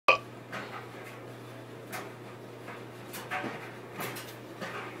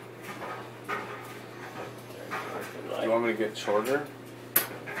want me to get shorter?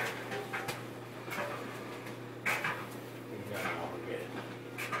 No, we're good.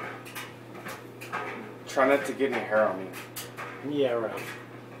 Try not to get any hair on me. Yeah, right.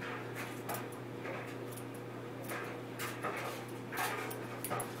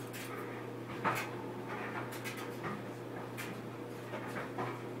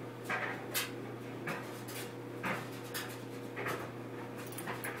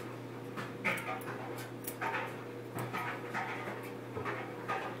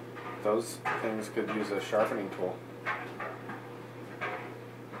 Those things could use a sharpening tool.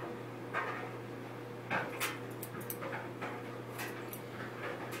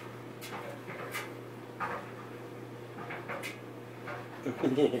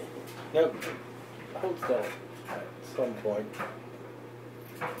 Nope. Hold still at some point.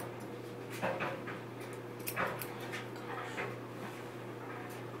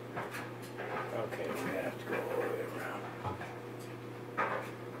 Okay, we have to go all the way around.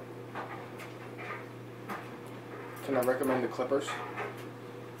 Can I recommend the clippers?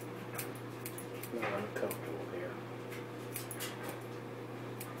 No, I'm comfortable here.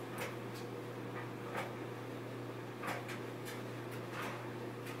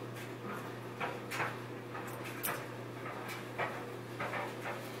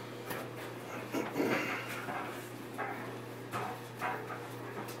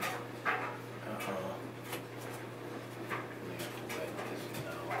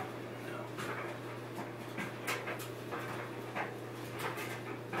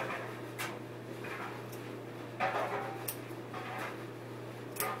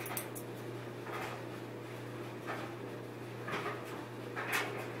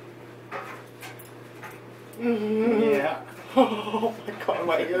 Yeah. Oh my god,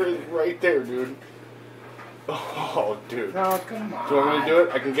 my ear is right there, dude. Oh, dude. No, come on. Do you want me to do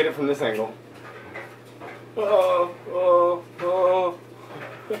it? I can get it from this angle. Oh.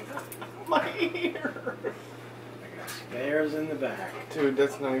 My ear. I got spares in the back. Dude,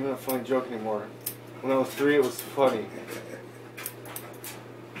 that's not even a funny joke anymore. When I was 3, it was funny.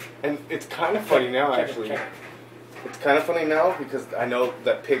 And it's kind of funny now, actually. Check. It's kind of funny now because I know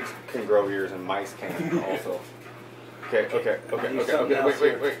that pigs can grow ears and mice can also. Okay. Wait.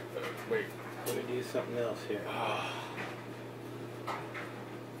 Let me do something else here.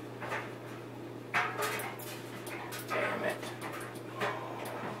 Damn it.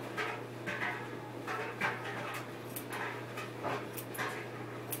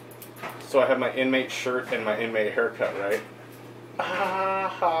 So I have my inmate shirt and my inmate haircut, right?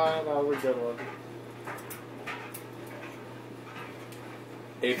 That was a good one.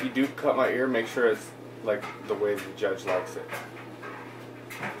 If you do cut my ear, make sure it's like the way the judge likes it.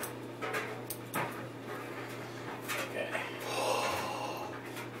 Okay.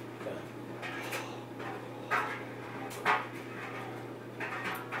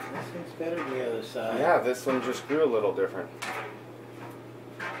 This one's better than the other side. Yeah, this one just grew a little different.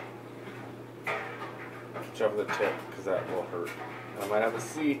 Shove the tip, because that will hurt. I might have a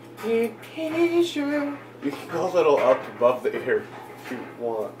C. You can go a little up above the ear if you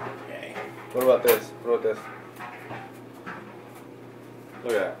want. Okay. What about this? What about this?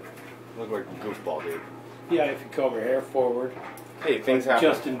 Look at that. Look like a goofball, dude. Yeah, if you comb your hair forward. Hey, things happen.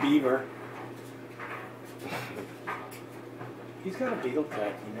 Justin Bieber. He's got a beetle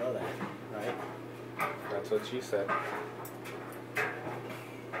cut, you know that, right? That's what she said.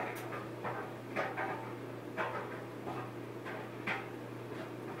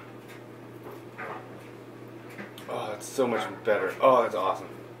 Oh, that's so much better. Oh, that's awesome.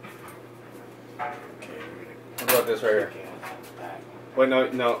 Okay. What about this right here? Wait, no,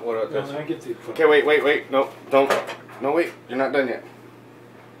 what about No, this? I get the. Okay, wait. No, don't. No, wait. You're not done yet.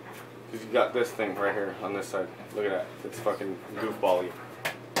 Because you got this thing right here on this side. Look at that. It's fucking goofball-y.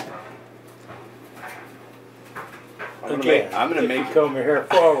 I'm gonna make you comb your hair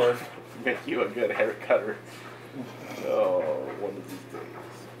forward. make you a good hair cutter. Oh, one of these days.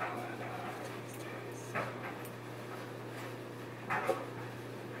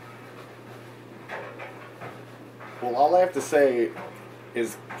 Well, all I have to say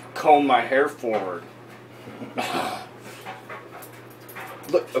is comb my hair forward.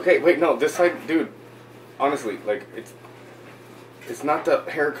 Look, okay, wait, no, this side, dude. Honestly, like it's not the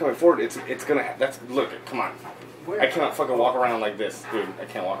hair coming forward. It's gonna. Look, come on. Where? I cannot fucking walk around like this, dude. I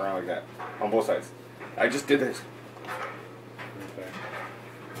can't walk around like that on both sides. I just did this. Okay.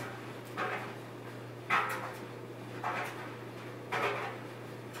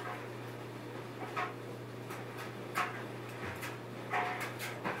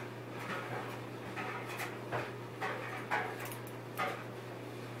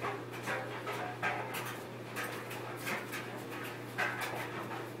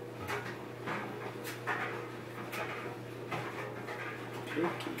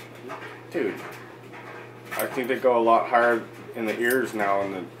 Dude, I think they go a lot higher in the ears now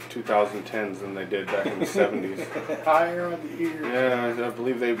in the 2010s than they did back in the 70s. Higher on the ears. Yeah, I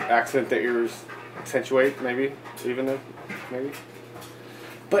believe they accent the ears, accentuate maybe, even if, maybe.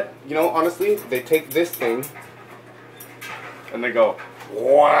 But, you know, honestly, they take this thing and they go,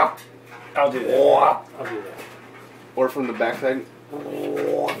 whap, I'll do that. whap. I'll do that. Or from the backside,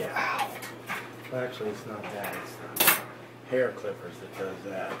 Yeah. Well, actually, it's not that. It's the hair clippers that does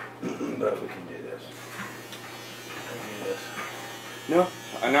that. But we can do this. I can do this.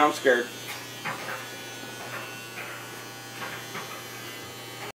 no, now I'm scared.